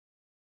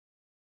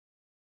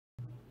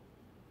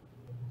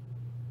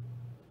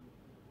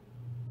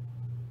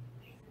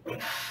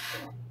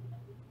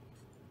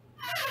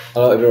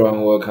Hello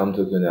everyone, welcome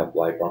to QNAP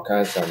live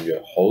broadcast. I'm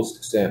your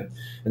host Sam,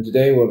 and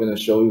today we're going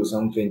to show you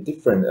something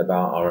different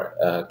about our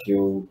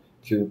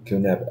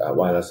QNAP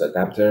wireless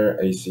adapter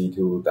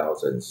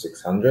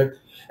AC2600.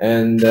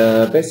 And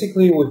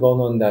basically, we've all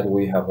known that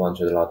we have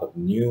launched a lot of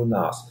new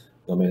NAS,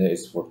 no matter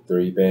it's for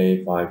 3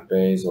 bay, 5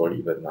 bays, or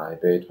even 9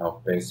 bay,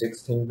 12 bay,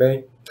 16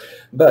 bay.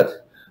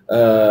 But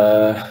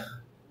that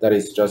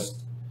is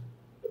just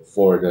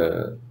for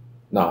the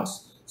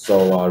NAS.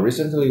 So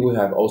recently, we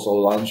have also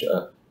launched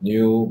a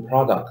new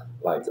product,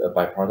 like a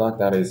byproduct,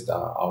 that is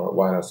our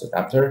wireless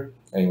adapter,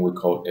 and we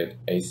call it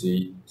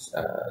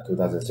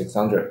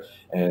AC2600.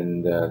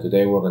 And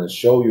today we're going to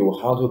show you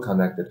how to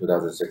connect the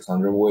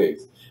 2600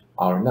 with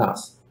our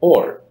NAS.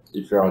 Or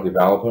if you're a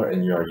developer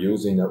and you are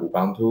using the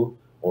Ubuntu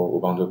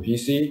or Ubuntu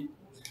PC,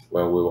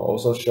 well, we will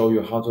also show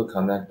you how to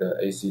connect the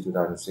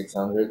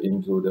AC2600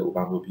 into the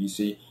Ubuntu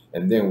PC,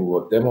 and then we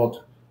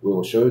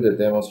will show you the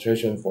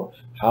demonstration for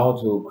how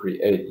to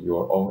create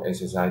your own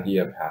SSID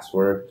and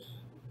password,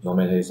 no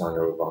matter it's on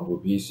your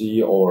Ubuntu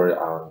PC or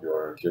on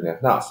your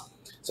QNAP NAS.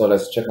 So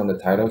let's check on the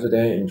title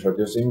today,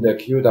 introducing the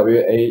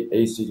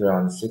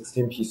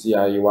QWA-AC2600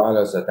 PCIe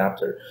wireless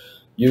adapter.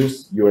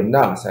 Use your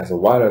NAS as a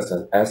wireless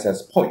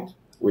access point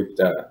with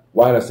the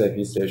wireless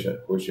AP station,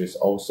 which is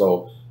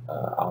also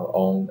our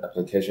own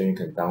application you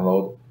can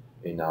download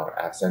in our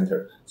App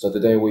Center. So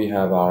today we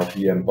have our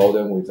PM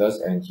Bowden with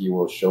us, and he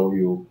will show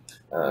you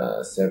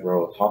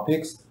several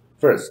topics.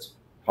 First,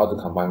 how to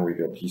combine with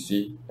your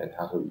PC and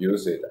how to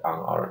use it on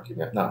our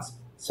QNAP NAS.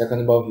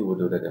 Second of all, he will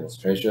do the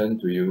demonstration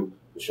to you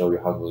to show you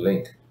how to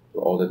link to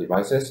all the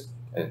devices.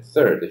 And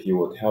third, he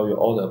will tell you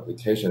all the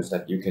applications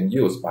that you can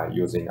use by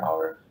using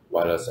our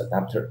wireless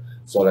adapter.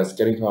 So let's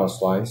get into our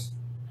slides.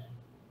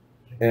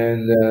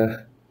 And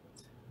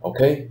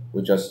okay,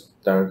 we just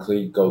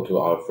directly go to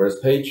our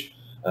first page,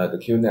 the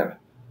QNAP,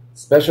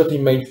 specialty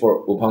made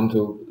for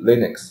Ubuntu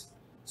Linux.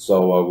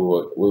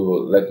 So we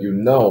will let you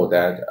know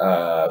that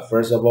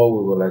first of all,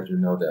 we will let you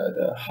know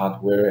the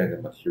hardware and the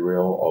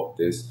material of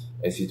this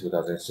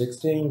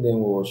AC2016. Then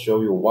we will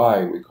show you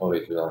why we call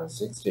it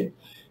 2016.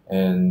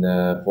 And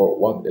for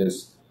what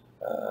is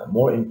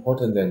more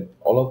important than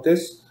all of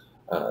this,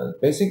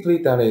 basically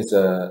that is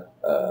a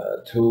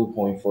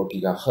 2.4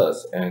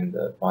 gigahertz and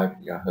 5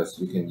 gigahertz.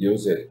 You can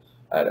use it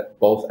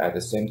both at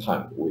the same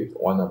time with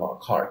one of our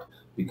cards,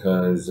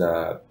 because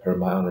per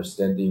my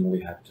understanding,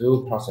 we have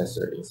two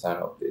processors inside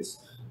of this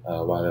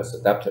wireless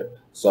adapter.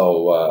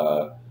 So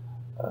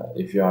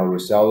if you are a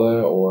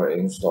reseller or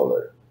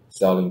installer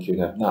selling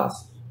QNAP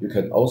NAS, you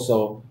can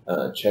also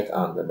check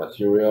on the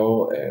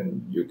material,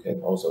 and you can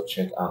also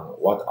check on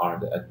what are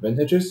the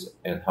advantages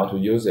and how to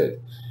use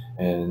it.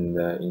 And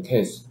in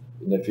case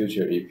in the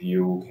future, if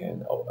you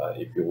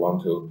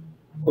want to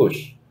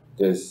push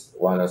this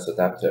wireless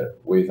adapter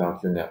with our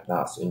QNAP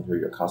NAS into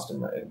your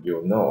customer, and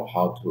you'll know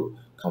how to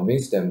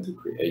convince them to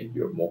create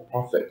your more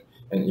profit.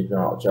 And if you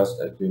are just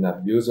a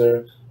QNAP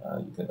user,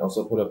 you can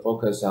also put a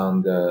focus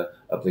on the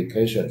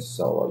applications.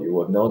 So you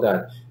will know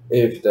that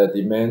if the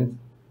demand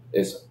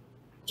is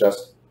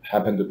just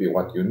happen to be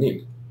what you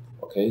need.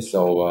 Okay,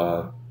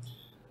 so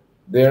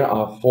there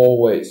are 4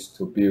 ways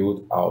to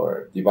build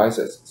our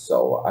devices.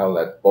 So I'll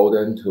let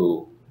Bowden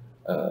to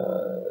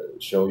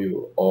show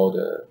you all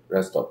the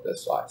rest of the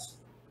slides.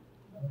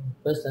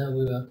 First,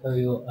 we will tell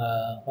you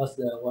what's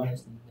the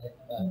wireless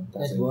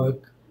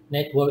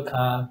network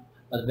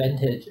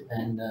advantage,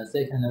 and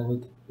second,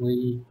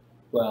 we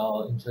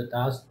will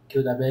introduce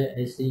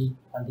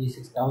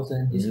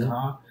QWA-AC2600 this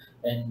card,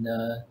 and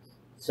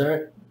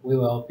third, we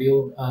will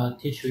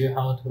teach you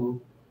how to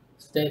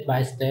step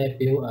by step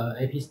build an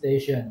AP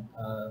station,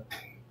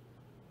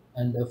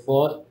 and the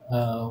fourth,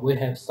 we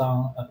have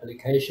some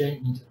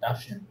application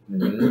introduction.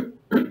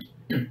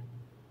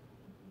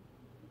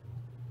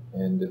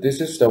 And this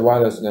is the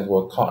wireless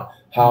network card,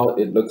 how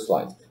it looks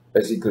like.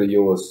 Basically,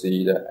 you will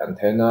see the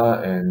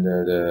antenna and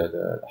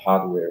the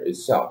hardware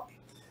itself.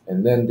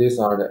 And then these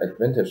are the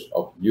advantages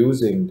of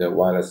using the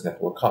wireless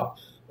network card.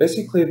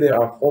 Basically, there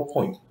are 4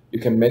 points. You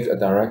can make a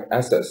direct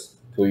access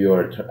to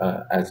your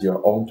as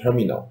your own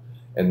terminal.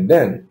 And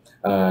then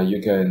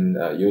you can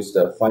use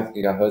the 5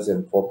 gigahertz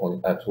and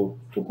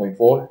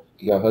 2.4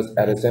 gigahertz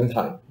at the same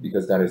time,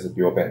 because that is a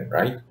dual band,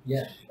 right?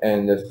 Yeah.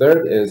 And the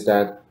third is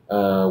that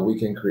we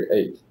can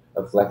create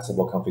a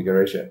flexible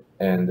configuration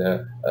and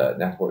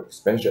network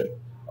expansion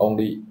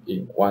only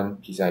in one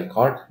PCIe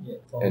card. Yeah,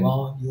 for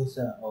one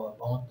user or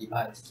one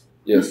device.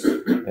 Yes,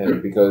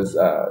 and because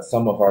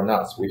some of our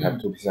NAS, we have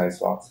 2 PCIe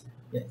slots.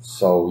 Yes.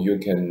 So you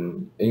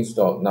can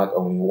install not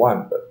only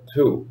 1, but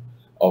 2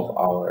 of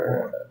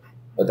our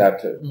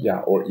adapter,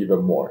 or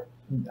even more.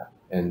 Yeah.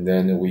 And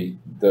then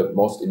the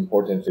most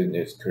important thing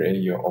is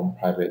create your own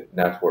private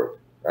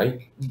network,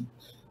 right?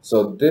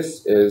 So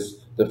this is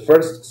the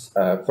first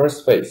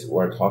phase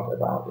we're talking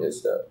about,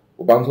 is the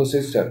Ubuntu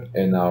system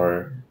and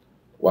our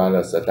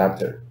wireless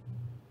adapter.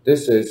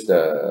 This is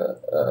the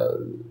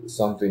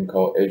something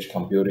called edge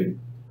computing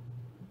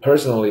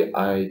personally,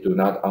 I do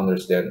not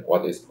understand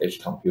what is edge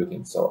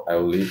computing, so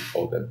I'll leave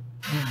open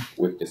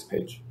with this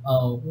page.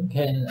 We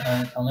can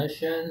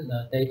connection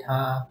the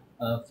data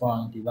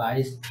from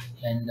device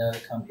and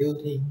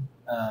computing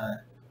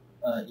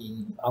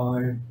in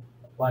our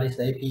wireless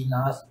AP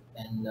NAS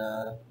and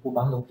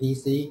Ubuntu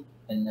PC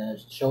and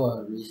show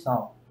a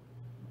result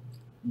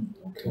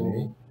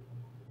to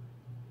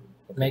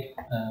make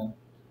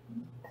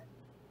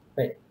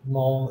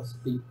more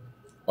speed.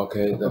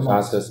 Okay, the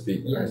faster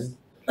speed, yes.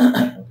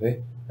 Right?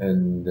 Okay,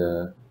 and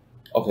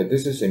okay,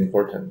 this is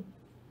important.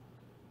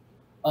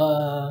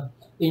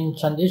 In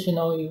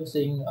traditional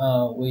using,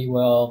 we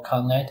will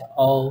connect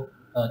all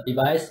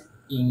device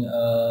in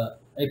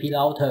AP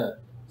router,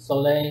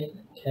 so they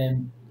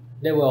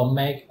will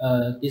make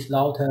this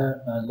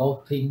router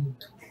loading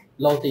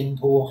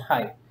too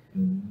high.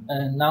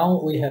 And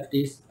now we have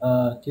this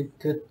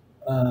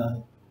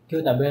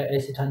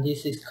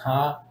QWA-AC26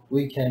 card.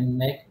 We can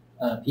make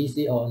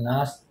PC or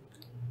NAS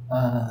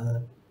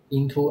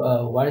into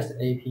a wireless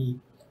AP,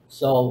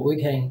 so we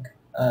can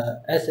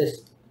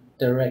access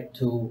direct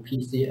to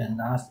PC and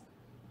NAS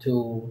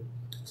to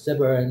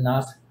separate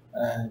NAS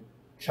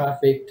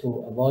traffic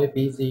to avoid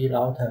busy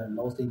router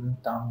losing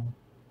down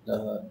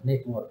the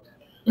network.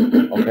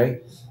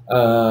 Okay,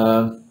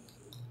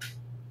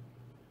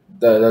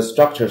 the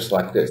structures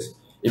like this.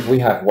 If we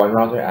have one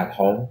router at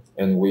home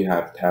and we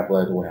have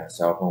tablet, we have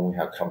cell phone, we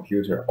have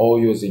computer, all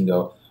using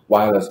the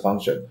wireless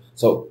function.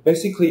 So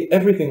basically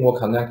everything will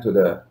connect to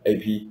the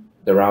AP,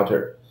 the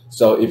router.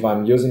 So if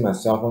I'm using my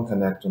cell phone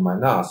connect to my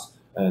NAS,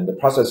 and the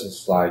process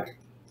is like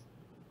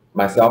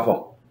my cell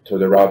phone to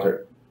the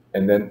router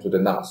and then to the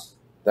NAS.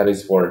 That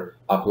is for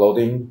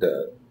uploading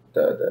the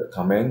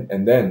command,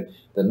 and then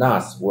the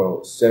NAS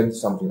will send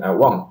something I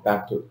want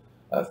back to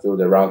through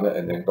the router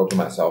and then go to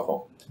my cell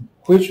phone,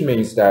 which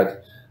means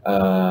that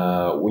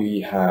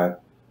we have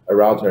a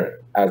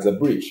router as a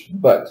bridge.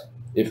 But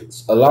if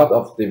a lot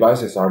of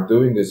devices are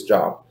doing this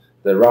job,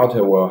 the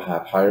router will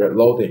have higher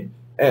loading,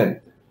 and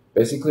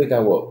basically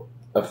that will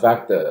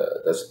affect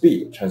the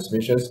speed,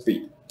 transmission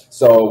speed.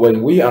 So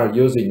when we are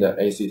using the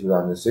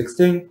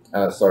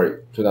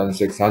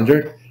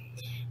AC2600,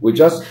 we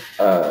just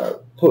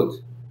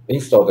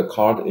install the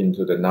card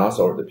into the NAS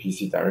or the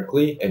PC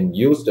directly and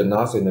use the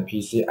NAS and the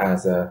PC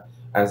as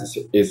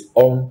its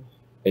own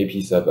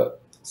AP server.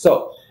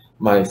 So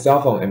my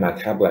cell phone and my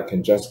tablet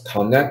can just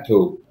connect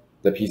to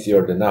the PC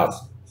or the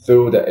NAS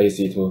through the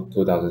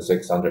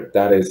AC2600.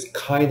 That is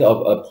kind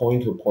of a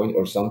point-to-point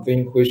or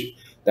something, which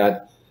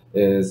that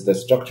is the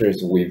structure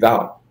is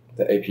without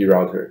the AP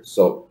router.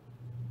 So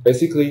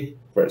basically,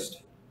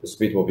 first, the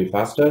speed will be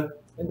faster,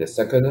 and the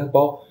second of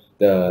all,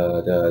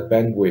 the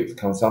bandwidth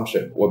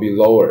consumption will be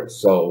lower,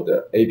 so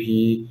the AP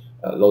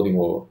loading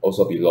will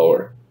also be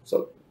lower.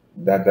 So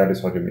that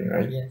is what you mean,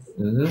 right? Yes.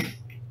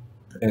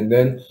 And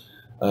then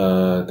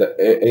the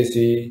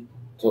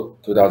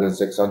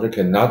AC2600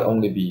 can not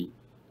only be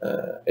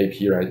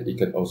AP, right? It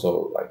can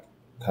also like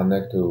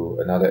connect to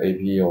another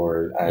AP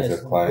or as a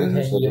client.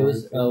 We can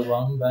use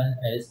one band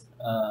as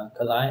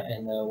client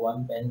and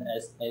one band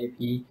as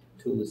AP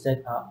to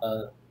set up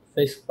a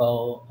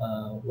flexible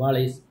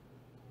wireless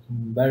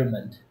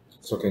environment.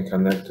 So can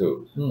connect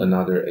to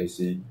another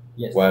AC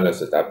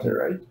wireless adapter,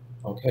 right?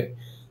 Okay.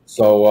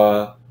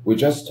 So we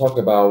just talked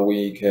about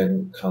we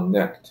can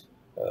connect.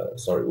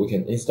 We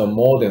can install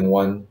more than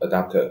one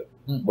adapter,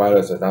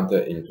 wireless adapter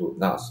into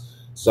NAS.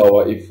 So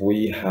if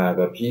we have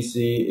a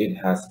PC, it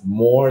has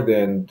more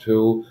than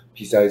 2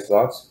 PCIe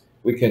slots.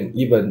 We can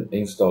even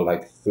install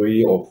like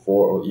 3 or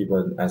 4 or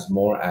even as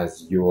more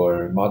as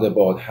your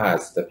motherboard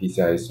has the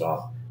PCIe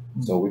slot.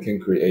 So we can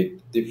create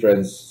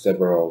different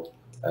several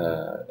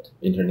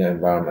internet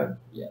environment.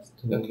 Yes,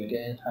 to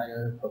get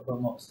higher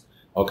performance.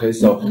 Okay,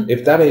 so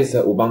if that is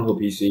a Ubuntu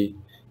PC,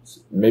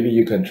 maybe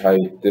you can try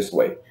it this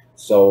way.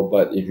 So,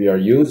 but if you are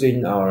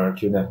using our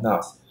QNAP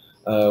NAS,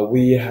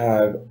 we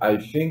have, I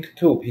think,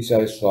 2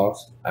 PCIe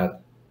slots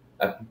at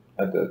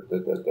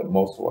the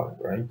most one,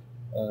 right?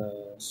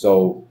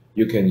 So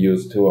you can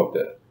use 2 of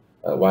the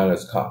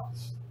wireless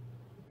cards.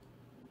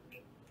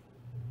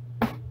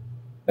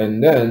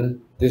 And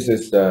then this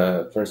is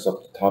the first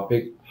of the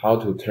topic, how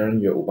to turn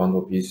your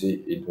Ubuntu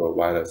PC into a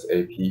wireless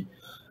AP.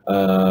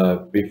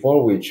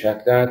 Before we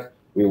check that,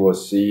 we will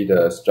see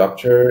the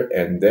structure,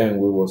 and then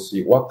we will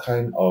see what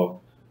kind of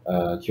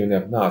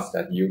QNAP NAS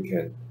that you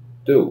can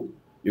do.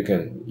 You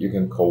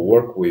can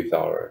co-work with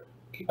our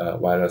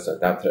wireless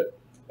adapter.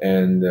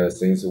 And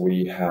since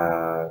we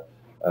have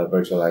a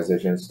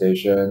virtualization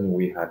station,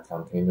 we have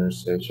container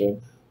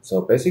station.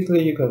 So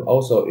basically, you can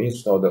also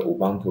install the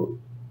Ubuntu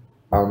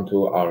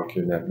onto our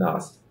QNAP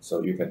NAS,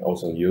 so you can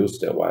also use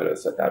the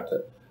wireless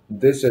adapter.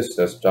 This is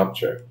the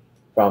structure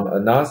from a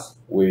NAS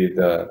with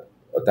the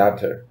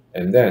adapter,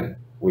 and then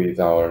with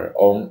our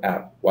own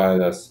app,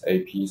 wireless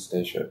AP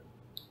station.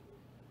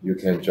 You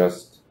can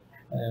just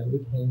we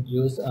can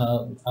use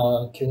our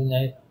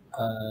QNAP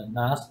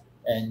NAS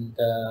and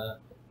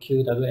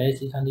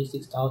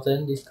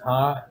QWA-AC2600 this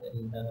card,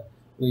 and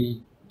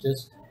we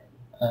just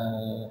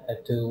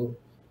have to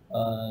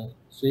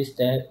 3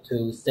 steps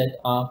to set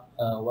up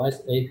a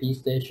wireless AP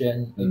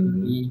station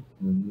APP,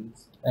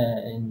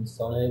 and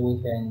so that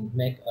we can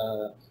make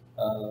a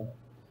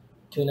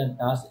QNAP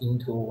NAS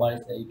into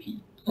wireless AP.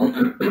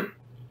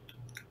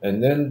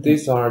 And then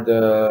these are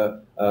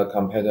the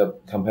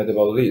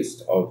compatible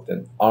list of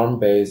the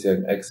ARM-based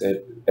and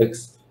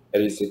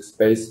x86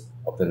 base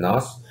of the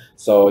NAS.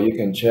 So you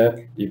can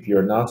check if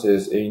your NAS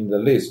is in the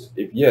list.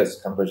 If yes,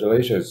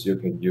 congratulations, you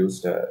can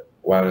use the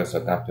wireless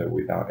adapter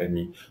without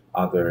any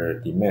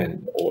other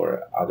demand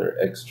or other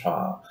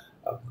extra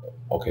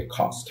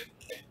cost.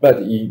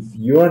 But if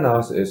your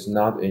NAS is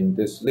not in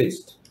this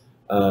list,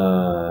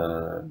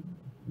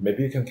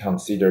 maybe you can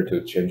consider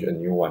to change a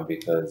new one,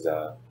 because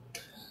the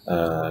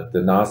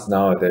NAS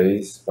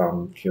nowadays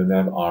from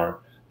QNAP are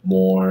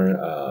more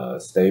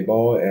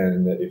stable,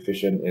 and the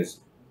efficient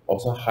is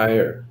also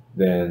higher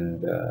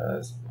than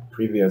the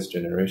previous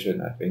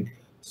generation, I think.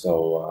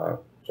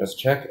 So just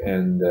check,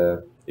 and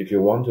if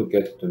you want to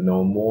get to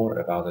know more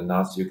about the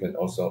NAS, you can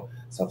also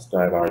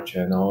subscribe our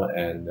channel,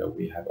 and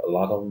we have a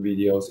lot of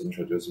videos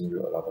introducing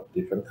you a lot of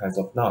different kinds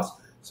of NAS,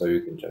 so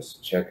you can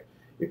just check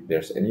if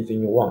there's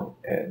anything you want,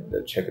 and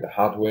check the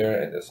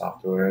hardware and the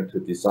software to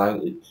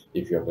decide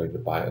if you're going to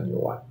buy a new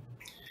one.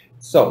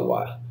 So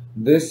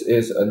this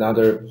is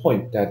another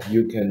point that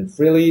you can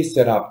freely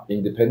set up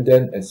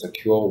independent and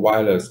secure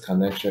wireless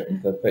connection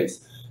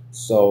interface.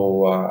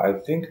 So I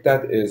think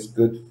that is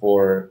good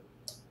for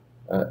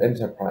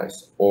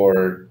enterprise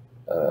or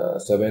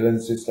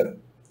surveillance system,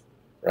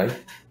 right?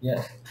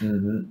 Yes.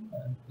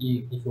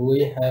 If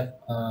we have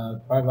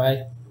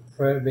private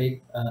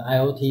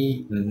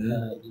IoT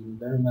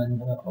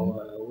environment,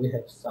 or we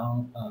have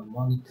some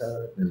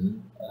monitor,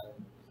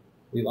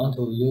 we want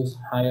to use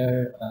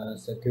higher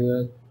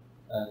secure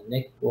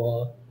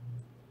network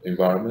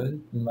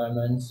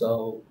environment,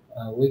 so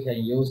we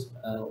can use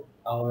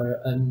our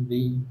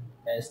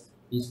NVS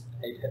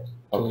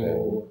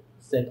to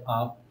set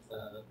up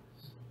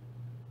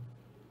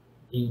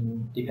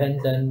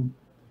independent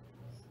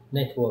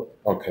network.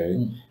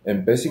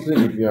 And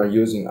basically, if you are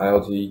using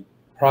IoT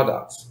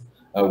products,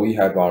 we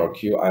have our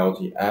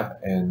QIoT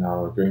app, and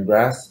our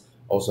Greengrass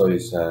also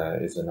is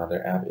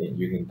another app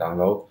you can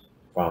download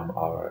from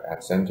our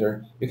app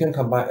center. You can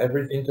combine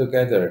everything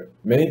together.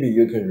 Maybe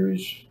you can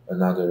reach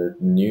another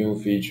new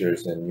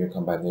features and new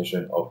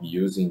combination of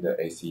using the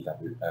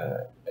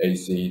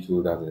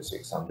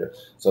AC2600.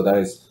 So that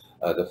is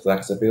the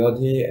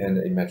flexibility and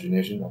the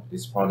imagination of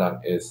this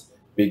product is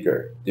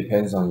bigger.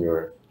 Depends on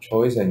your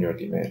choice and your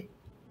demand.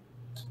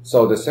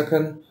 So the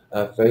second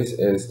phase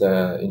is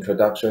the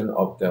introduction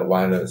of the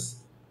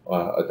wireless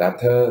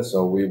adapter.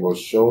 So we will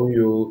show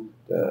you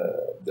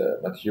the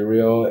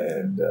material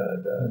and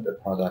the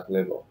product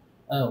level.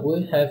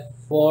 We have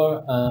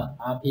 4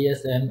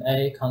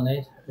 RPSMA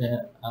connect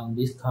on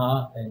this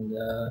card, and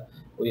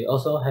we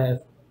also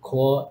have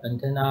core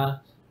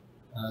antenna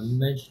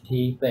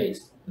MHT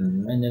base,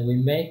 and then we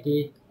make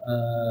it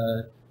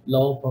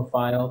low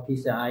profile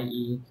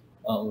PCIe.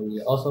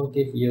 We also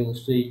give you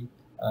 3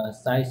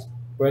 size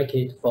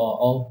bracket for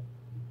all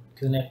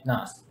QNAP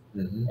NAS,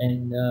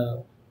 and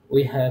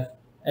we have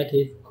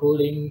active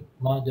cooling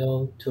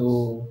module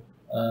to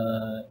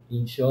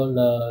ensure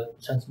the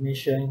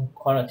transmission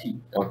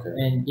quality.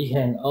 And it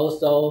can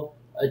also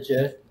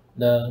adjust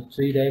the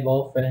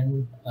 3-level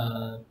fan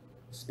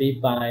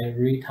speed by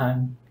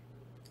real-time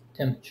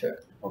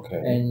temperature.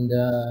 And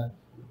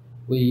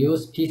we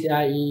use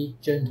PCIe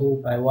Gen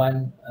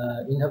 2x1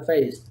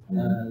 interface.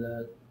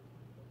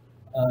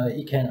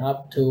 It can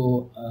up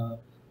to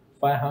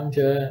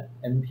 500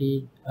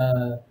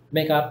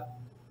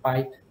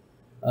 megabyte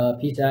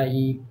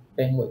PCIe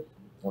bandwidth.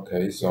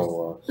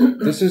 So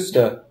this is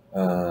the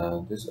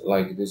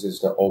this is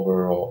the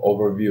overall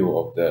overview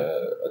of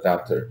the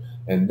adapter,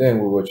 and then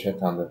we will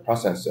check on the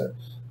processor.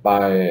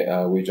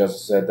 We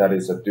just said that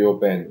is a dual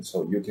band,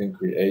 so you can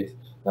create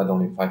not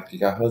only 5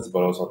 gigahertz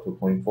but also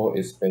 2.4.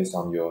 It's based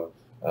on your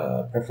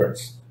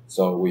preference.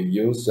 So we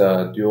use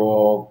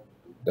dual,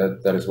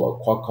 that is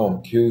what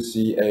Qualcomm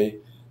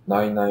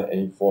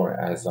QCA9984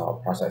 as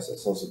our processor.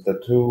 So the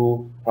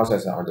 2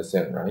 processors are the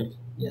same, right?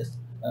 Yes.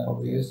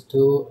 We use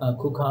 2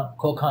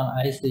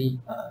 Qualcomm IC.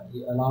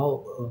 It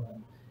allow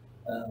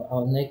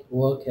our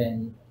network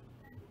can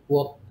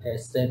work at the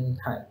same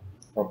time.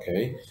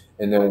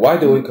 And then why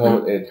do we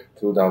call it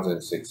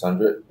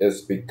 2600?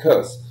 Is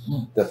because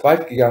the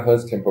 5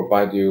 gigahertz can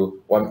provide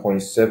you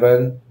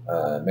 1.7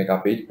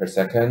 megabit per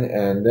second,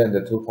 and then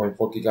the 2.4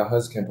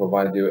 gigahertz can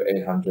provide you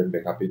 800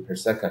 megabit per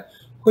second,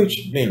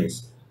 which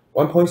means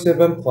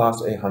 1.7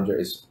 plus 800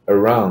 is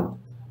around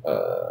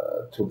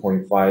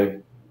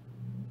 2.5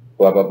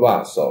 blah blah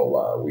blah.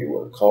 So we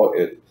will call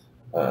it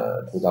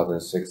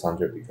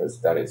 2600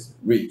 because that is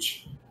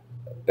reach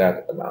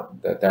that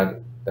amount,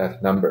 that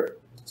number.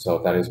 So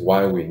that is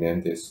why we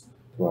named this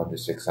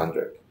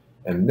 2600.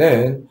 And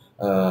then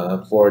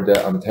for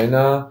the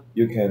antenna,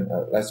 you can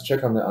let's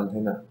check on the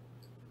antenna.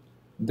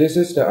 This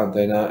is the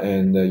antenna,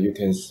 and you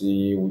can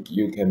see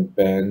you can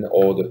bend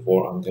all the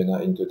 4 antenna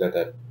into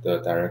the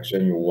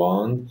direction you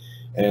want.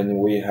 And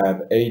we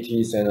have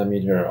 80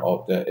 centimeter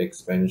of the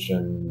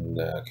expansion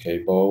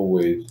cable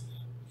with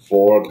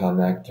 4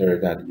 connector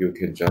that you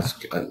can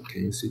just, can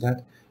you see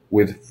that?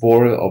 With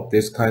 4 of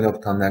this kind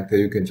of connector,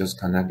 you can just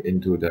connect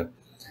into the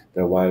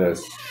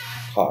wireless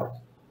card.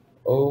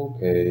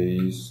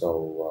 Okay,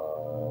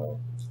 so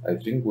I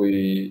think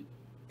we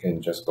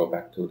can just go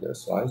back to the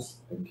slides.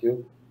 Thank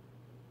you.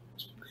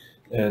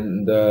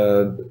 And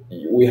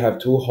we have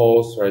 2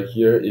 holes right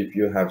here. If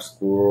you have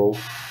screw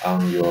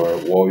on your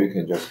wall, you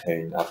can just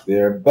hang up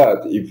there.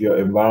 But if your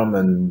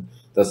environment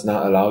does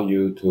not allow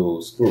you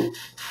to screw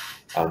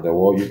on the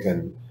wall, you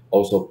can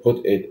also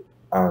put it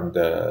on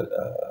the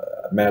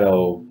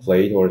metal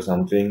plate or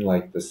something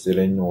like the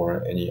ceiling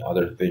or any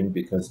other thing,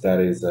 because that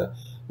is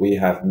we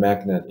have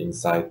magnet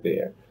inside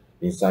there,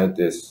 inside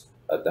this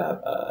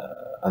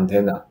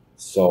antenna.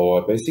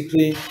 So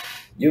basically,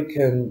 you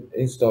can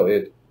install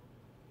it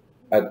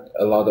at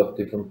a lot of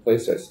different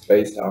places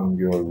based on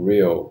your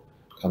real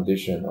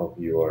condition of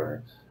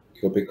your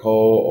cubicle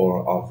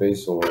or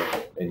office or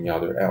any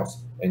other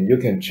else. And you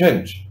can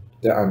change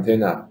the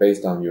antenna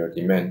based on your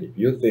demand. If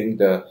you think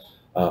the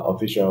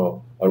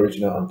official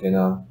original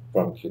antenna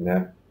from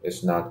QNAP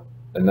is not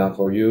enough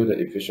for you, the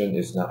efficient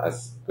is not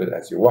as good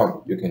as you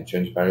want, you can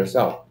change by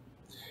yourself.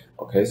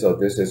 Okay, so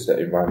this is the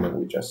environment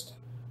we just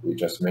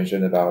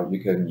mentioned about. You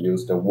can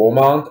use the wall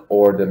mount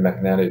or the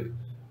magnetic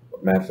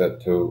method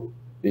to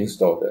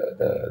install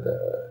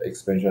the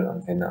expansion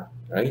antenna,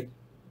 right?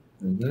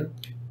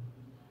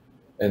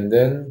 And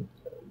then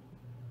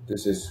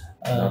this is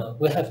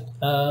we have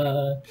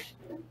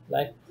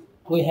like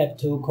we have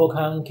 2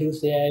 Qualcomm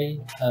QCA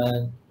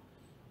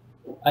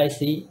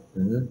IC,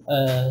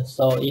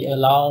 so it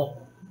allow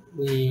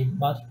we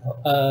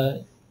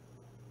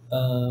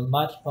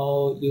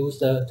multiple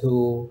user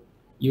to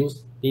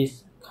use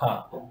this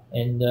card.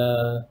 And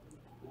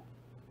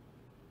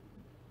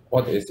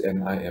what is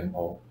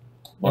MIMO?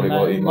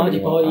 Multiple in,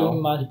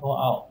 multiple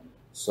out.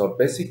 So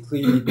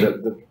basically,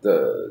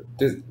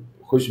 this,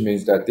 which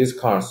means that this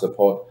card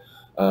support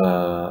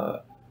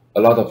a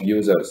lot of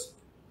users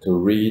to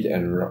read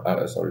and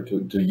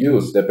to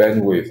use the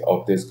bandwidth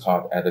of this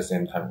card at the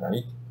same time,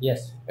 right?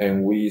 Yes.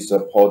 And we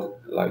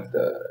support like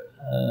the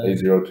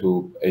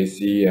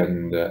A02AC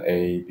and the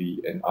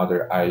AB and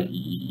other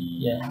IEEE.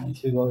 Yeah,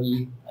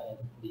 QWA-E and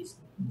this.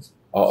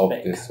 All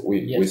of this,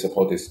 we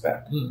support this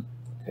spec.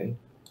 Okay.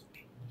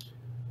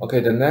 Okay,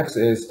 the next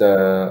is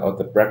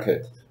the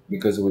bracket,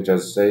 because we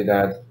just say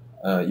that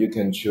you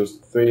can choose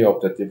 3 of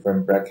the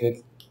different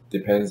brackets,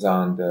 depends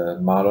on the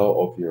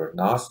model of your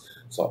NAS.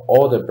 So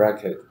all the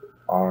brackets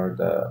are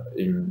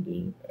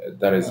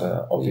that is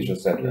official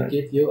set, right?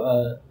 We give you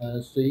a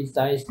 3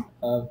 size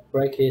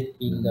bracket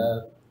in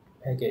the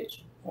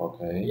package.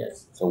 Okay.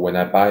 Yes. So when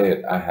I buy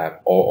it, I have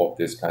all of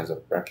these kinds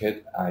of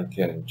bracket. I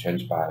can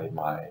change by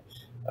my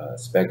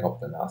spec of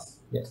the NAS.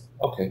 Yes.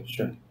 Okay,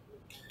 sure.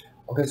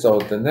 Okay, so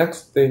the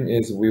next thing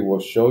is we will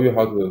show you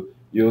how to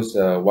use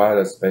a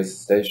wireless base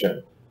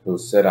station to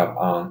set up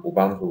on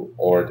Ubuntu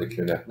or the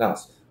QNAP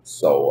NAS.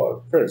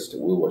 So first,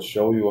 we will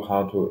show you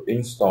how to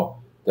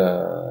install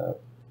the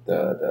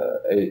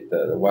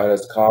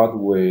wireless card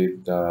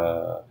with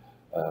the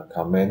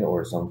command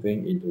or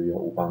something into your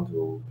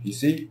Ubuntu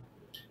PC.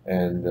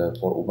 And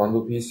for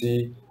Ubuntu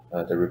PC,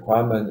 the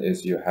requirement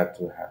is you have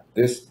to have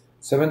this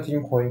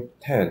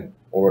 17.10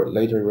 or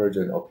later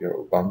version of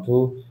your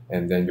Ubuntu,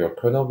 and then your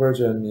kernel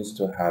version needs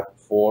to have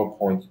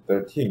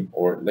 4.13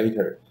 or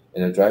later,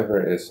 and the driver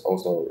is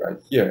also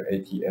right here,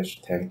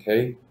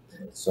 ATH10K.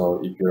 So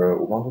if your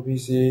Ubuntu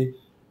PC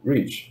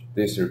reach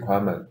this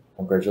requirement,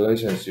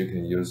 congratulations, you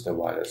can use the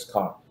wireless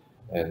card.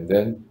 And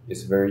then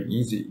it's very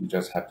easy, you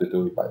just have to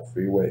do it by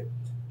freeway.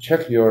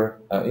 Check your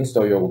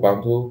install your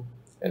Ubuntu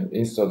and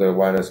install the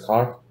wireless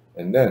card,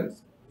 and then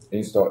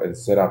install and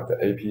set up the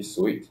AP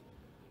suite.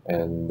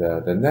 And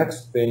the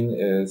next thing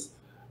is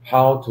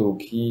how to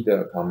key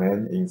the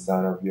command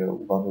inside of your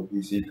Ubuntu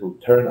PC to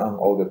turn on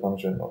all the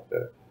function of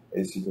the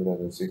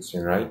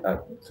AC2016, right?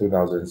 At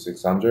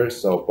 2600.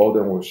 So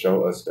Bolden will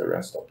show us the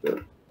rest of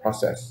the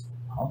process.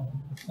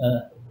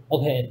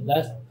 Okay,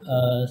 let's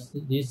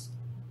see this,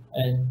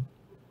 and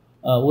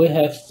we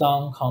have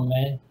some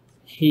command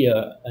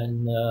here,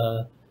 and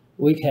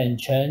we can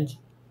change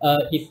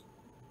if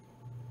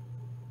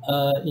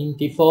in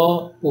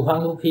default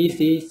Ubuntu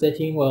PC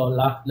setting will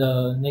lock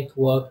the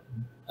network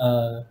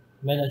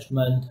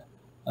management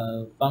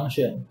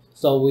function.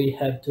 So we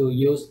have to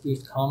use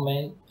this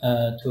command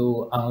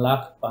to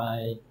unlock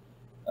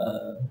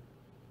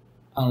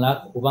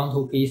unlock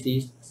Ubuntu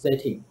PC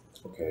setting.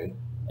 Okay.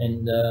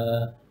 And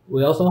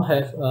we also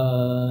have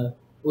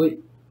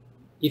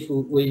if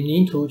we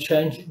need to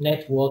change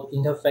network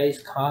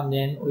interface card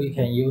name, we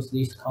can use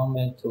this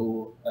command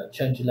to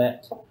change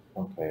that.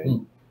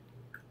 Okay.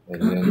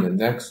 And then the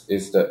next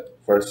is the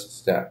first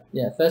step.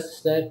 Yeah, first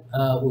step,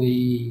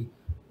 we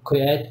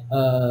create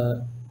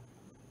a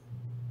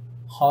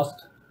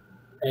host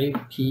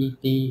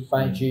APD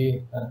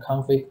 5G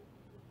config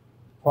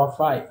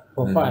profile.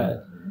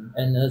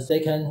 And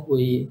second,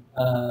 we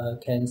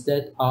can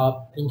set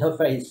up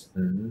interface.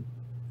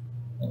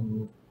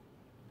 And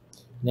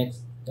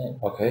next step,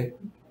 Okay.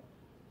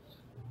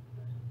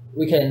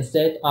 we can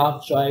set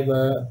up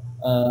driver.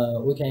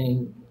 We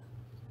can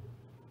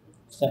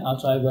set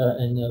up driver,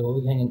 and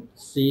we can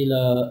see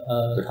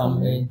the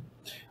command.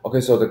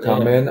 Okay, so the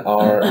command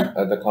are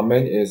the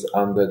command is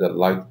under the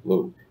light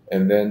blue,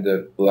 and then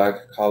the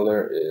black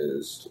color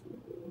is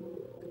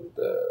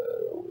the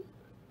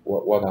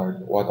what are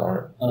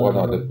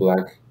the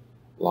black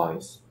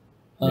lines?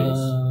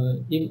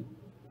 If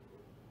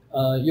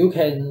you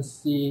can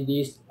see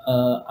this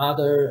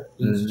other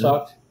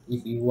instruct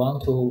if you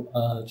want to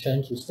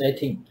change the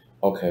setting.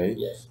 Okay.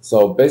 Yes.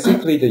 So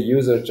basically, the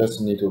user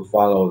just need to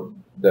follow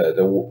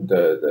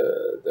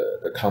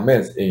the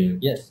commands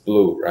in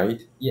blue,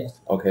 right? Yes.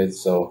 Okay.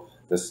 So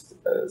the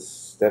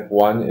step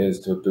one is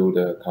to do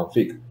the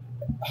config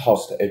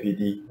host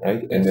APD,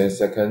 right? And then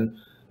second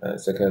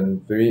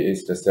three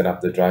is to set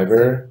up the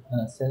driver.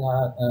 Set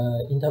up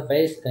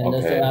interface and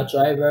Okay. set up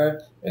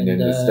driver. And then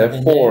the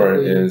step four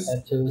is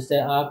have to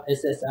set up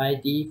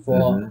SSID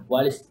for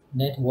wireless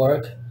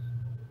network.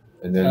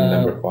 And then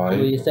number 5,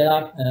 we set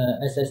up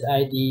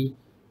SSID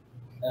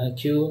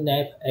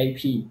QNAP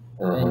AP,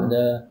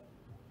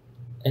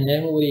 and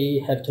then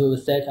we have to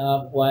set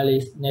up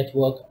wireless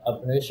network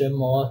operation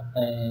mode.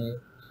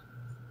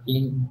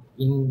 In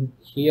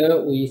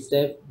here we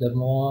set the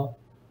mode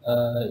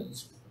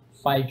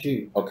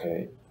 5G.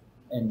 Okay.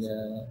 And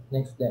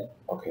next step.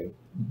 Okay.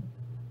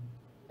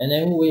 And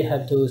then we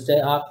have to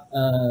set up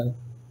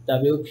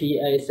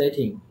WPA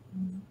setting.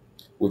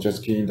 We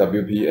just key in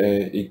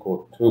WPA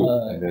equal to,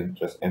 and then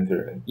just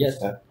enter it. Yes.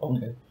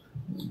 Okay.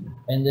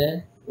 And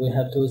then we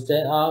have to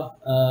set up.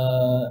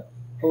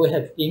 We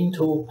have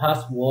into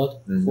password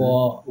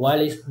for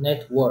wireless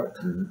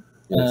network.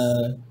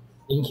 Yes.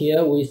 In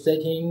here we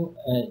setting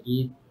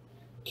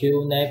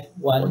QNAP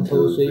 1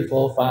 2 3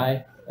 4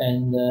 5,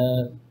 and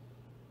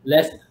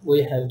last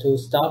we have to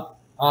start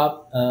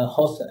up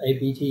host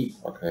APT.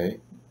 Okay.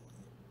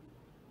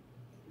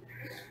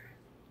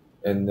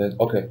 And then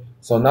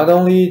so not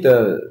only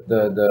the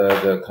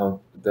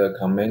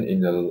command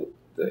in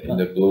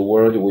the blue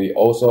world, we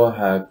also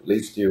have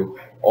list you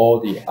all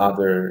the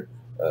other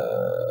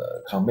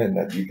command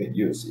that you can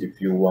use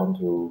if you want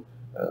to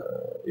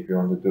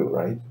do,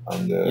 right,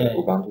 on the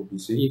Ubuntu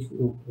PC. If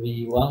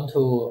we want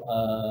to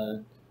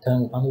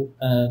turn Ubuntu,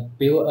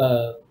 build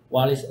a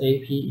wireless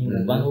AP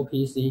in Ubuntu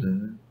PC,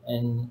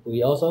 and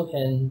we also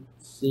can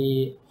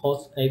see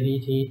host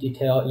APT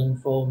detail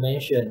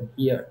information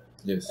here.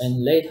 Yes.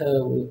 And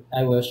later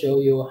I will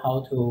show you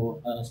how to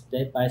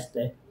step by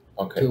step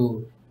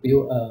to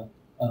build a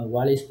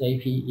wireless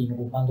AP in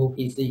Ubuntu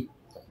PC.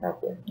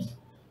 Okay.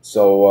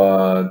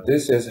 So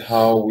this is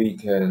how we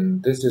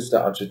can. This is the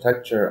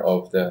architecture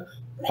of the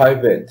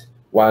private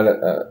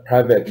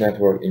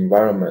network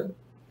environment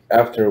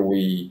after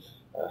we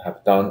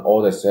have done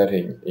all the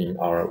setting in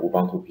our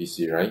Ubuntu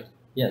PC, right?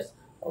 Yes.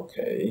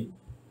 Okay.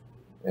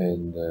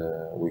 And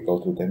we go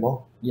to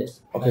demo.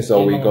 Yes. Okay,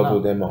 so we go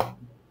to demo.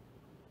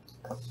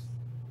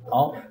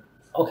 Oh,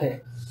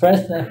 okay.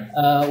 First,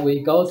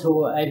 we go to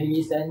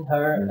APV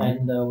Center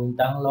and we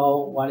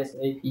download wireless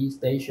AP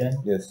station.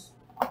 Yes.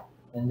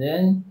 And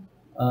then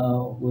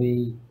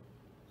we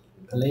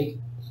click.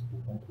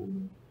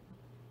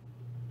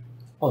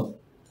 Oh,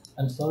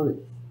 I'm sorry.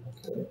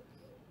 Okay.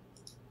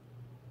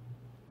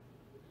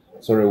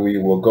 Sorry, we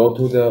will go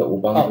to the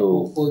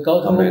Ubuntu. We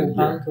go to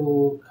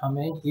Ubuntu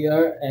command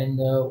here, and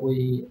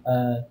we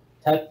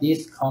type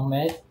this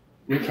command.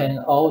 We can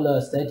all the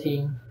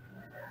setting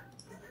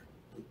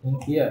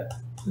in here.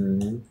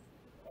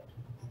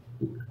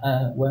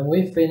 When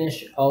we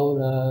finish all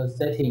the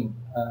setting,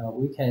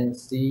 we can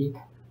see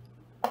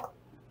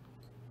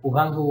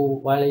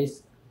Ubuntu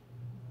wireless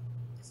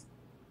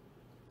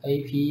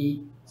AP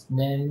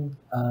name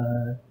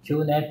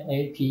QNAP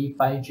AP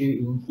 5G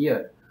in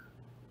here.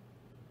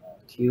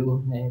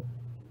 QNAP.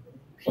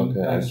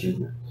 Okay, I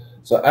see.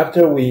 So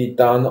after we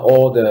done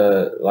all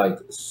the like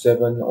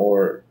 7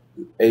 or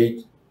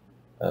 8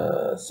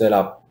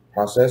 setup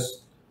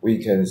process, we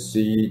can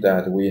see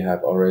that we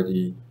have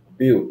already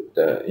built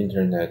the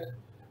internet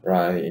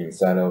right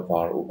inside of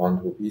our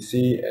Ubuntu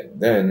PC, and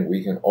then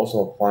we can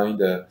also find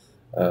the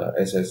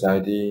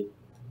SSID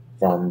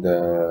from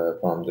the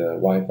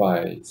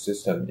Wi-Fi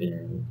system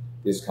in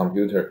this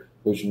computer,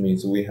 which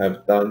means we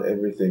have done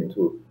everything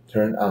to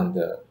turn on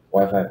the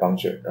Wi-Fi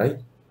function, right?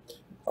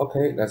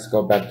 Okay, let's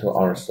go back to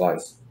our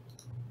slides.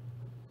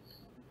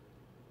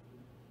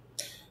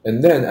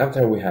 And then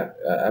after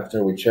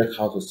we check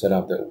how to set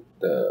up the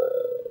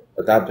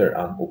adapter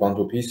on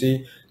Ubuntu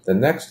PC, the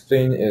next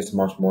thing is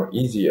much more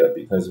easier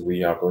because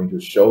we are going to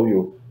show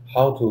you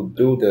how to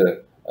do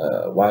the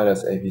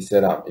wireless AP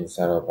setup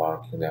inside of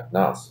our QNAP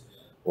NAS.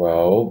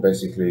 Well,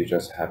 basically you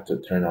just have to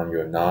turn on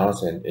your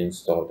NAS and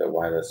install the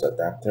wireless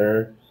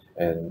adapter,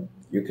 and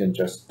you can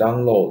just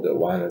download the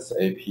wireless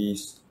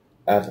AP's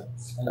app.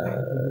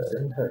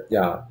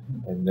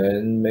 And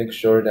then make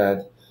sure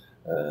that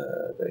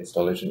the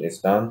installation is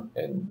done.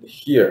 And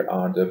here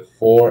are the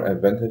 4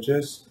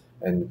 advantages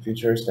and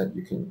features that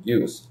you can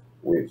use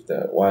with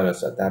the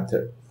wireless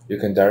adapter. You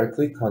can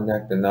directly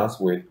connect the NAS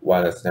with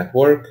wireless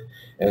network,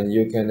 and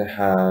you can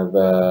have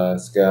a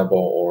scalable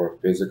or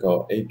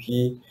physical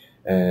AP,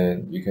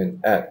 and you can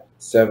add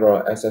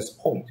several access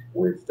points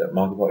with the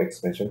multiple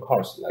expansion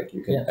cards. Like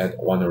you can Yes. add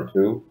one or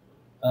two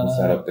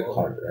inside of the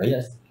card, right?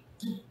 Yes.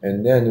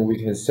 And then we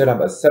can set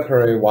up a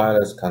separate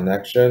wireless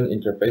connection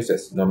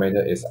interfaces, no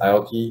matter it's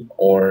IoT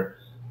or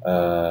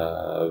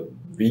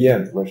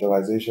VM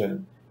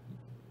virtualization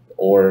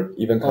or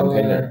even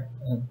container.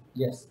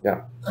 Yes.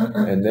 Yeah.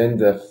 And then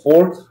the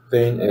fourth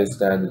thing is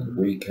that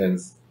we can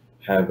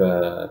have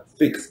a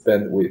fixed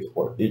bandwidth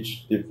for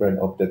each different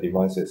of the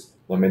devices,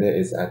 no matter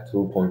it's at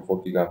 2.4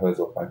 gigahertz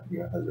or 5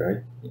 gigahertz,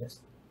 right? Yes.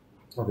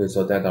 Okay,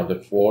 so that are the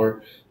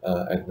four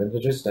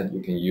advantages that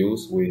you can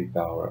use with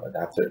our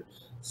adapter.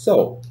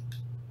 So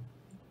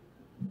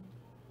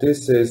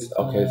this is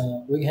okay.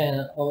 We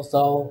can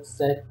also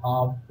set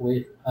up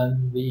with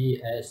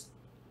NVS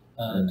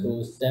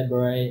to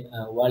separate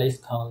wireless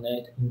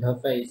connect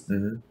interface.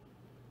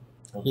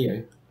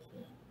 Okay.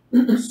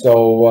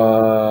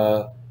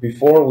 So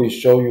before we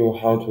show you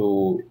how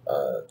to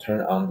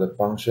turn on the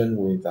function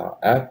with our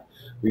app,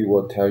 we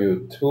will tell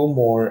you two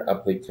more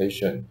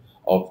applications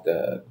of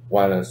the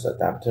wireless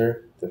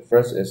adapter. The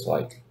first is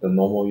like the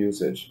normal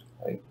usage,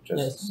 like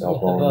just cell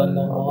phone. We have a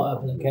normal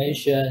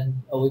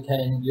application. We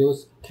can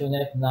use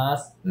QNAP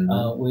NAS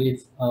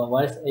with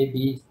wireless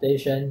AP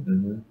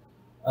station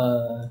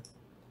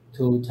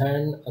to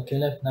turn a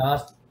QNAP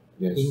NAS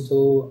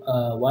into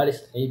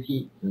wireless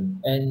AP.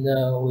 And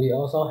we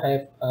also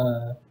have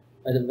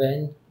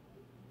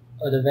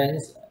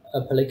advanced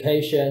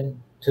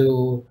application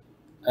to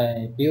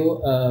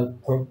build a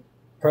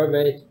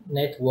private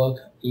network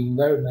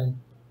environment.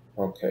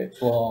 Okay.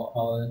 For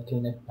our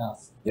QNAP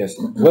NAS. Yes.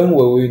 When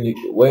will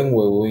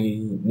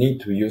we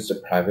need to use a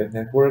private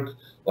network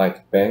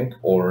like bank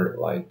or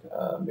like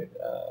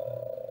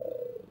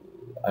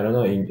I don't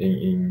know,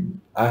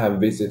 I have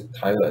visited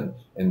Thailand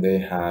and they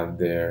have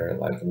their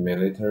like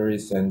military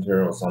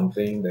center or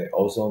something. They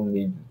also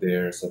need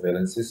their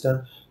surveillance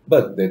system,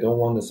 but they don't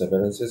want the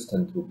surveillance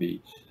system to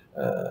be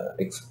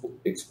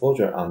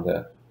exposure on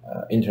the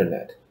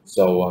internet.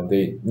 So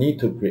they need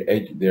to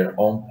create their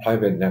own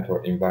private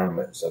network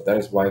environment. So that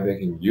is why they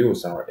can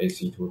use our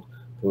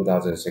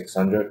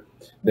AC2600.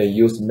 They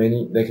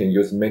can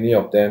use many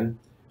of them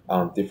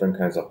on different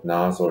kinds of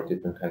NAS or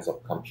different kinds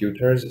of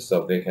computers,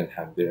 so they can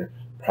have their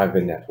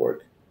private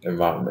network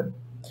environment.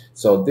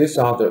 So these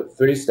are the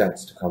three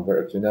steps to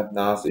convert a QNAP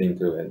NAS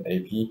into an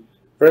AP.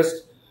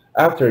 First,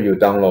 after you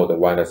download the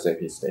wireless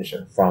AP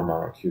station from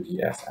our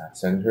QTS App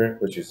Center,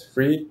 which is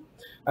free,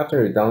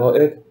 after you download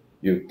it,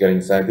 you get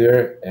inside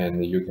there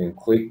and you can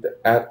click the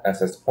Add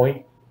Access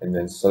Point and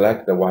then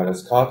select the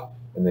wireless card,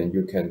 and then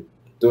you can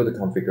do the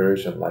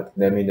configuration like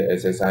naming the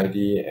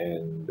SSID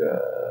and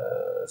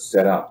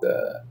set up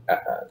the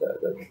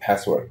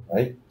password,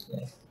 right?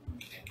 Yes.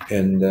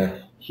 And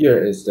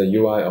here is the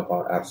UI of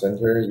our App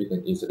Center. You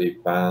can easily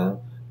find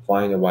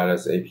the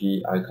wireless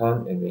AP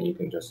icon, and then you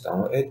can just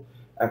download it.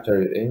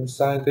 After you're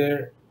inside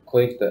there,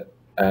 click the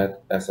Add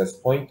Access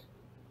Point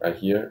right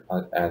here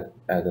at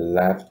the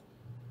left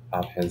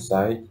up-hand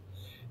side,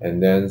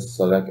 and then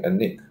select a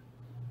NIC.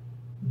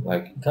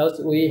 Because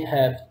we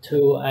have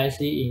two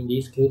IC in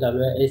this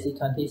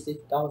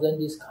QWA-AC2600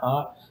 this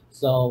card,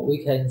 so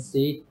we can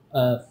see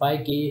 5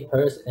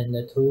 GHz and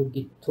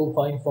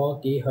 2.4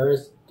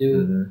 GHz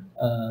due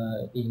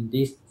in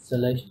this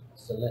select.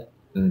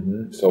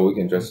 So we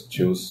can just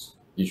choose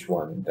each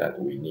one that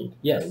we need.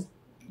 Yes.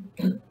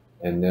 Right?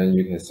 And then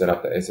you can set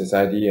up the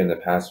SSID and the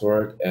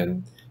password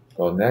and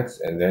go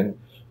next. And then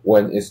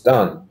when it's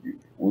done,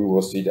 we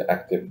will see the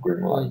active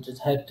green light. We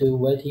just have to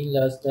waiting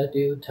the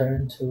schedule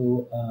turn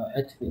to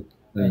active,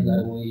 and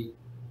then we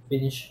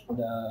finish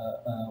the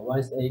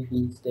wireless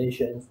AP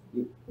stations.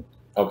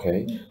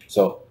 Okay,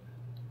 so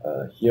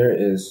here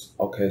is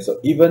okay. So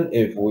even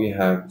if we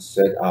have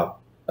set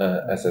up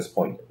access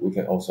point, we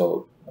can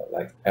also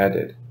like add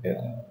it.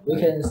 We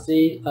can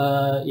see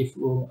if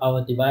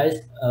our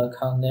device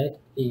connect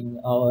in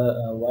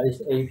our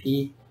wireless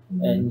AP,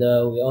 and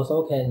we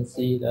also can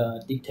see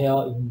the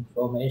detailed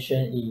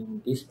information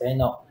in this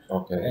panel.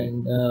 Okay.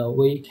 And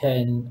we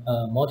can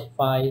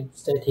modify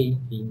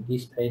setting in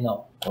this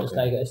panel, just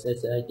like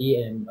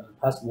SSID and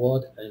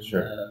password and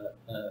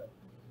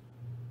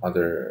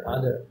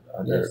other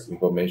yes.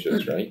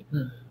 informations, right?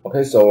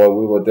 Okay, so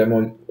we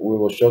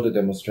will show the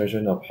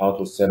demonstration of how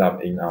to set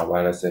up in our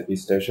wireless AP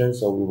station.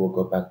 So we will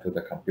go back to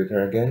the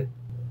computer again.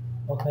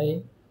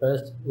 Okay,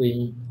 first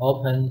we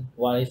open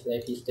wireless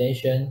AP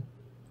station,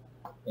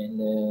 and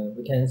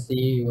we can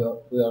see we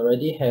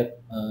already have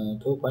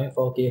 2.4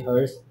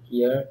 GHz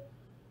here,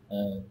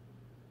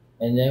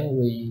 and then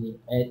we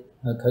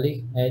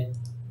click add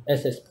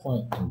access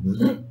point.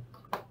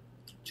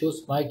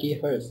 Choose 5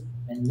 GHz,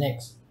 and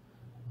next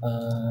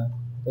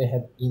we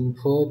have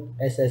input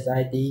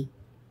SSID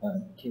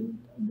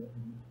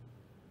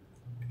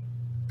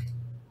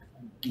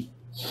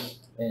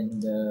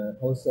and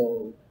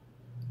also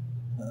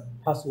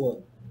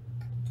password.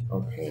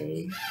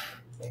 Okay.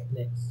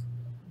 Next,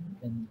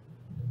 and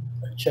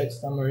check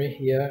summary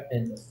here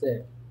and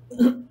save.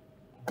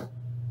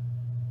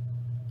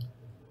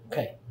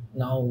 Okay,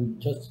 now we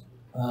just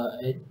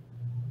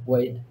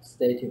wait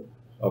status.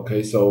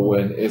 Okay, so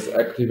when it's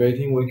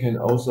activating, we can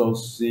also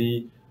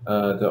see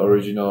the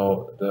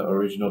original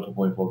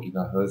 2.4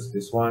 gigahertz,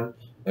 this one,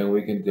 and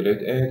we can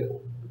delete it,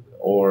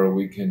 or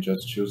we can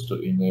just choose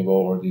to enable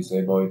or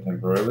disable it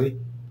temporarily,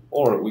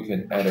 or we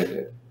can edit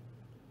it.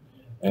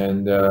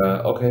 And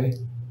okay,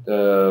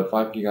 the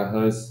 5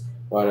 gigahertz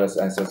wireless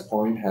access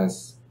point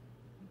has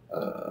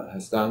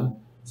done.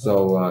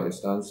 So it's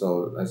done.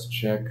 So let's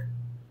check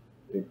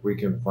if we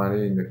can find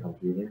it in the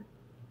computer.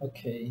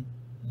 Okay,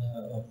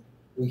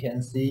 we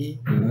can see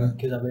Mhm.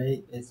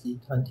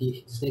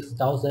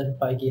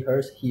 QWA-AC2600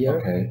 GHz here.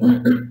 Okay.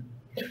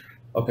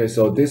 Okay,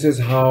 so this is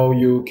how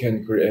you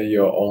can create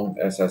your own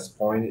access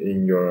point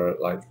in your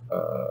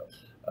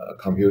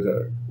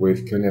computer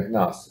with QNAP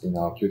NAS in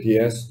our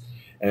QTS.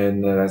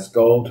 And let's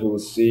go to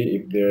see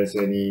if there's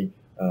any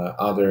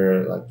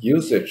other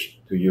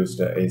usage to use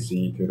the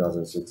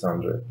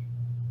AC2600.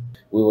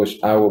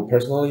 I will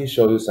personally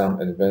show you some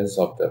advance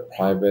of the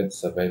private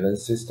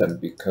surveillance system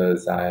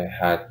because I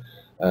had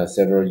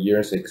several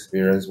years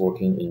experience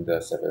working in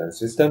the surveillance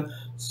system.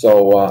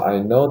 So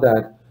I know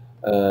that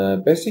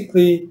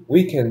basically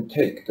we can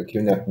take the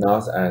QNAP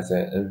NAS as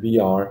an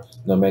NVR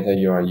no matter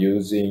you are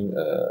using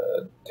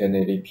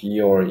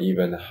 1080p or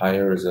even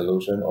higher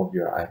resolution of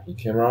your IP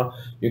camera.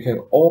 You can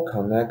all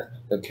connect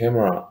the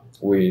camera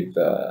with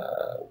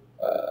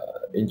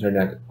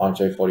Internet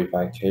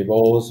RJ45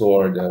 cables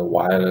or the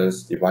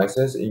wireless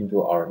devices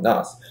into our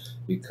NAS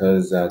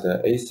because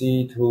the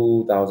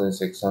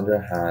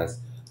AC2600 has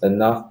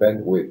enough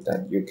bandwidth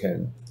that you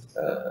can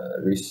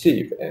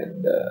receive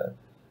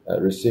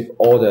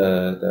all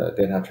the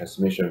data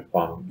transmission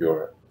from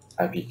your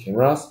IP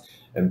cameras.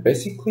 And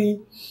basically,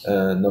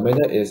 no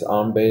matter it's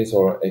ARM based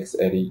or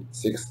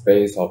x86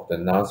 based of the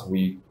NAS,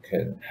 we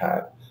can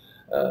have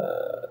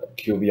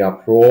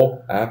QVR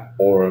Pro app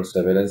or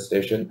surveillance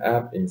station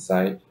app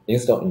installed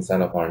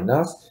inside of our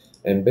NAS.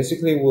 And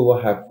basically, we will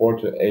have 4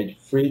 to 8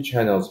 free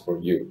channels for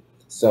you.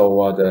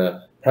 So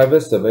the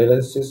private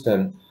surveillance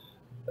system,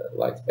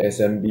 like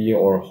SMB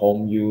or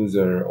home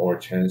user or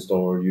chain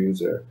store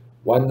user,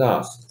 one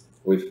NAS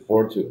with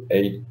 4 to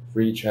 8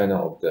 free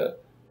channel of the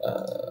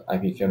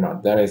IP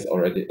camera, that is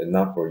already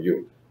enough for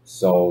you.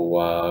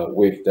 So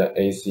with the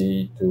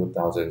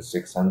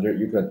AC2600,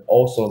 you can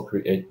also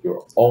create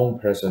your own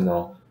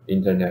personal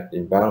internet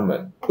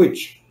environment,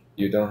 which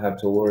you don't have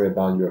to worry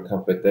about your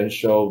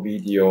confidential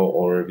video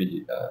or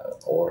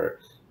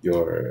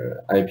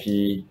your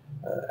IP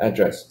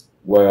address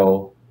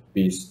will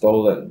be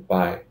stolen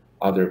by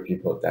other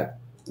people that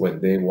when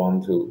they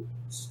want to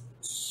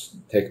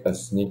take a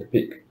sneak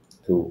peek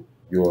to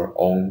your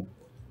own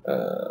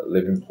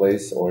living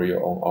place or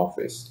your own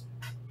office.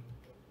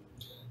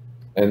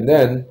 And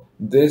then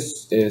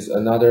this is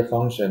another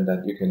function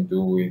that you can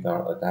do with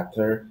our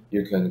adapter.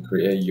 You can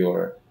create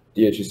your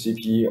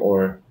DHCP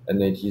or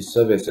NAT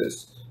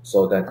services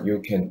so that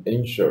you can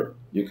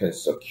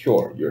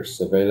secure your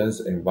surveillance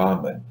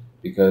environment,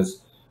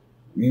 because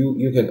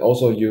you can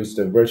also use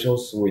the virtual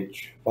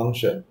switch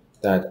function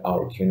that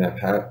our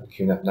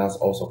QNAP NAS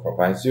also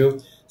provides you.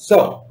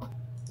 So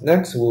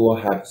next, we will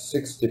have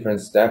 6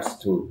 different steps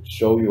to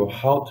show you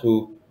how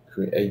to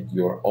create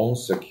your own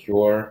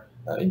secure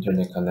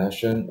internet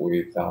connection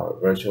with our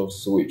virtual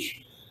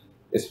switch.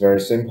 It's very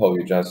simple.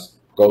 You just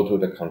go to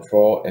the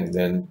control and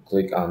then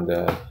click on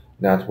the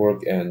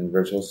network and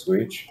virtual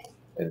switch,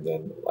 and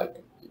then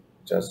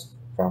just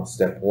from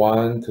step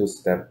 1 to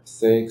step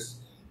 6,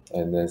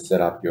 and then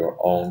set up your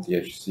own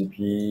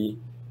DHCP.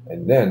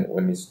 And then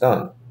when it's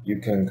done, you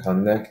can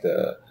connect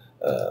the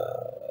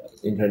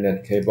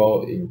internet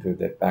cable into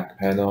the back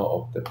panel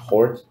of the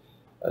port,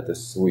 the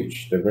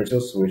virtual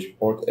switch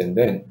port, and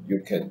then you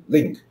can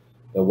link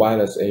the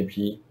wireless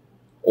AP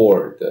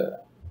or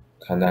the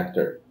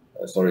connector,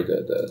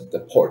 the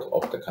port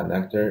of the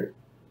connector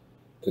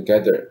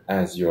together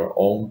as your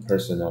own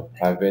personal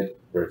private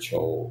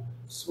virtual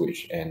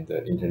switch and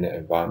the internet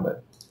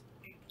environment.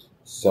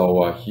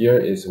 So here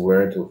is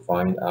where to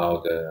find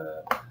out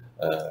the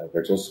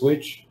virtual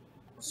switch.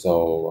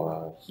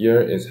 So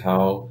here is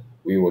how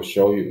we will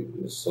show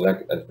you.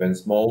 Select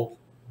advanced mode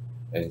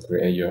and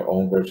create your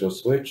own virtual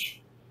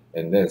switch,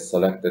 and then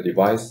select the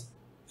device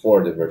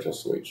for the virtual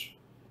switch.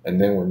 And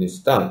then when it's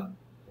done,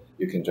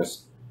 you can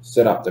just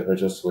set up the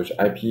virtual switch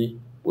IP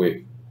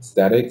with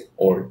static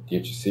or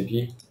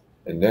DHCP,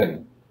 and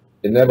then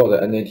enable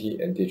the NAT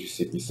and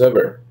DHCP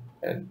server,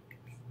 and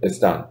it's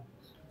done.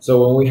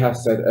 So when we have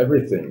set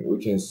everything, we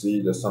can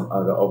see the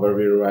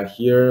overview right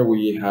here.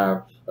 We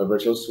have a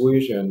virtual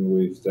switch and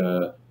with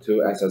the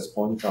 2 access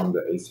points from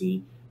the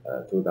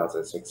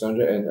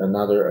AC2600 and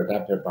another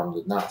adapter from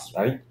the NAS,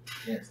 right?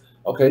 Yes.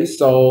 Okay,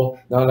 so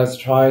now let's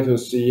try to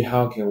see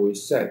how can we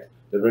set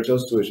the virtual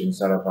switch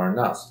inside of our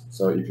NAS.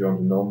 So if you want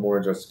to know more,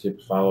 just keep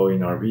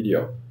following our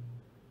video.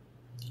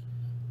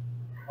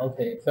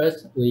 Okay,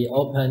 first we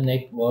open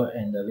network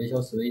and the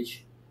virtual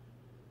switch.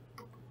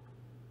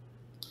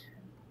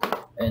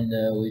 and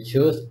we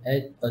choose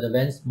Add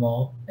Advanced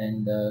Mode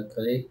and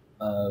click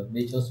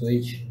Virtual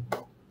Switch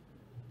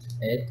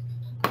Add,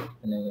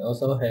 and then we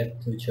also have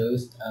to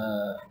choose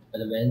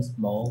Advanced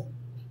Mode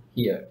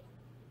here,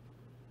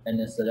 and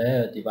then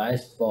select a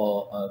device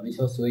for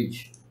Virtual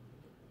Switch.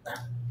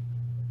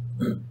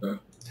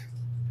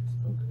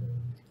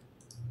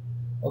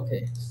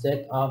 Okay,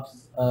 set up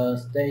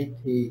static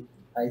IP.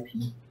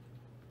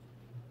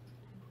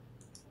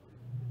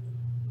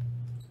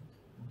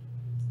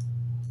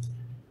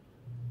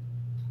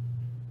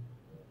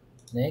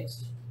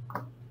 Next,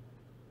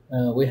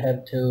 we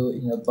have to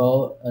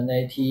enable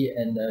NAT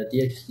and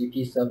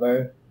DHCP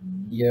server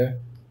here.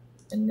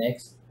 And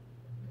next,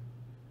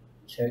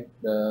 check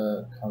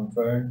the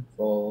confirm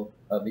for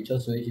virtual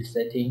switch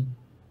setting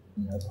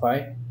and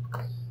apply.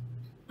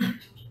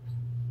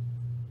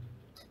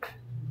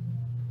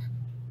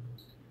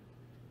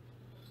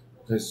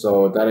 Okay,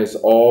 so that is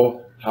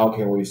all. How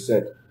can we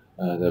set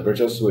the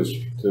virtual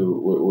switch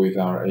with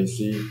our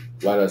AC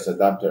wireless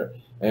adapter?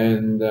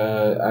 And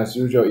as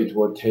usual, it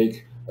will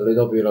take a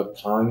little bit of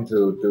time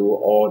to do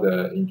all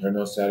the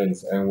internal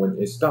settings. And when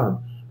it's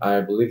done, I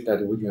believe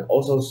that we can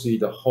also see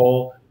the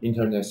whole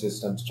internet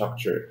system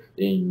structure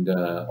in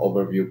the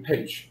overview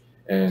page.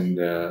 And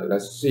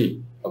let's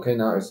see. Okay,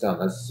 now it's done.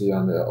 Let's see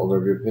on the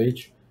overview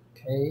page.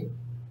 Okay.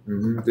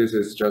 This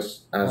is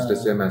just as the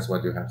same as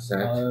what you have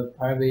said.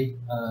 Private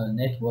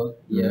network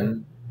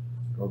here.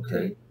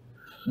 Okay.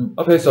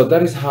 Okay, so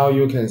that is how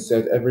you can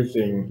set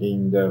everything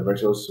in the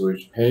virtual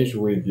switch page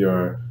with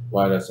your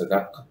wireless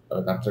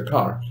adapter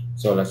card.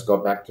 So let's go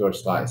back to our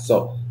slide.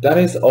 So that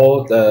is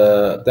all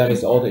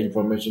the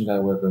information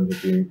that we're going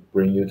to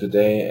bring you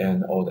today,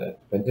 and all the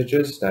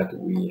advantages that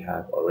we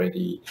have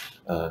already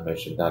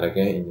mentioned that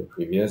again in the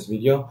previous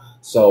video.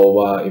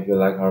 So if you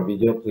like our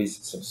video, please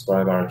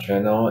subscribe our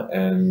channel,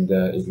 and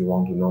if you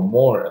want to know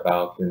more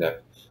about QNAP,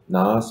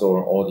 NAS,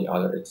 or all the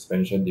other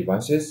expansion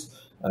devices,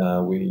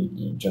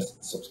 we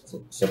just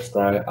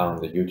subscribe on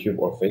the YouTube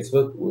or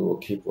Facebook. We will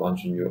keep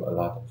launching you a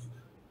lot of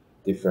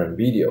different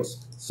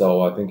videos.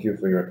 So thank you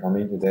for your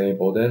coming today,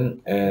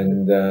 Bowden,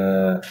 and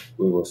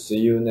we will see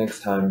you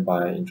next time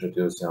by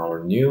introducing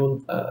our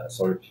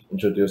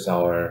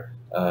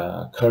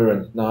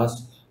current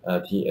NAS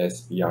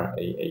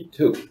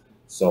TSBR-AA2.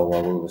 So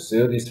we will see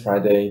you this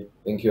Friday.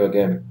 Thank you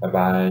again. Bye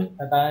bye.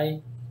 Bye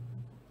bye.